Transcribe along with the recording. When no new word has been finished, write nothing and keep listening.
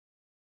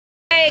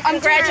Hey,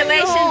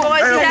 congratulations,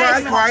 boys. You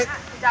guys. Right.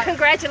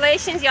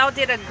 Congratulations, y'all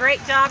did a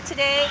great job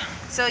today.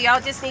 So y'all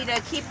just need to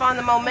keep on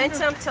the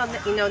momentum till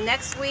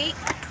next week.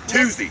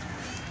 Tuesday.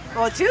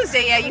 Well,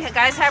 Tuesday, yeah, you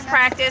guys have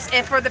practice.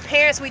 And for the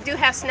parents, we do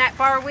have snack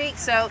bar week.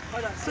 So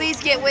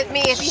please get with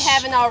me if you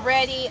haven't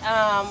already.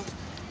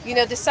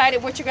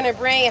 Decided what you're going to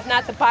bring. If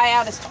not, the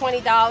buyout is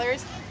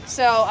 $20.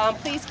 So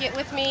please get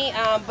with me.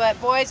 But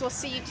boys, we'll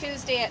see you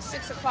Tuesday at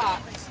 6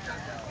 o'clock.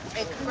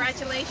 And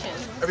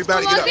congratulations.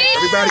 Everybody get up.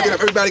 Everybody get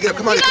up. Everybody get up.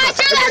 Come on.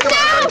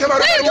 Come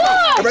on.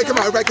 Everybody come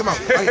on. Everybody come on.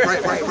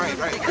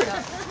 Right.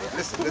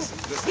 Listen.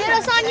 Get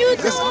us on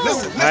YouTube.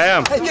 Listen. I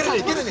am. Hey, get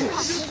in there.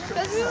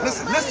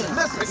 Listen. I'm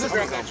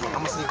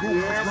gonna say who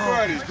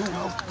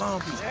else Long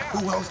Beach?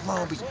 Who else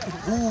Long Beach?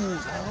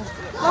 Who's else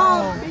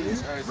Long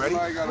Beach? Ready?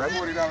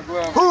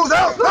 Who's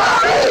else Long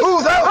Beach?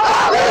 Who's else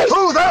Long Beach?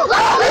 Who's else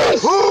Long Beach?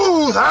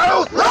 Who's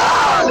else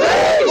Long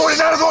Beach?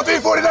 49ers on 3,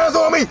 49ers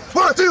on me.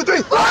 1, 2, 3.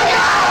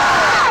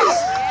 49ers!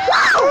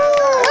 Let's go!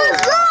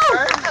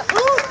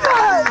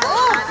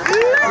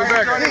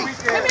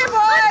 Come here,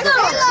 boys.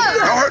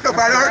 Don't hurt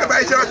nobody.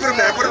 Y'all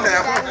put him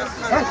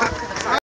down.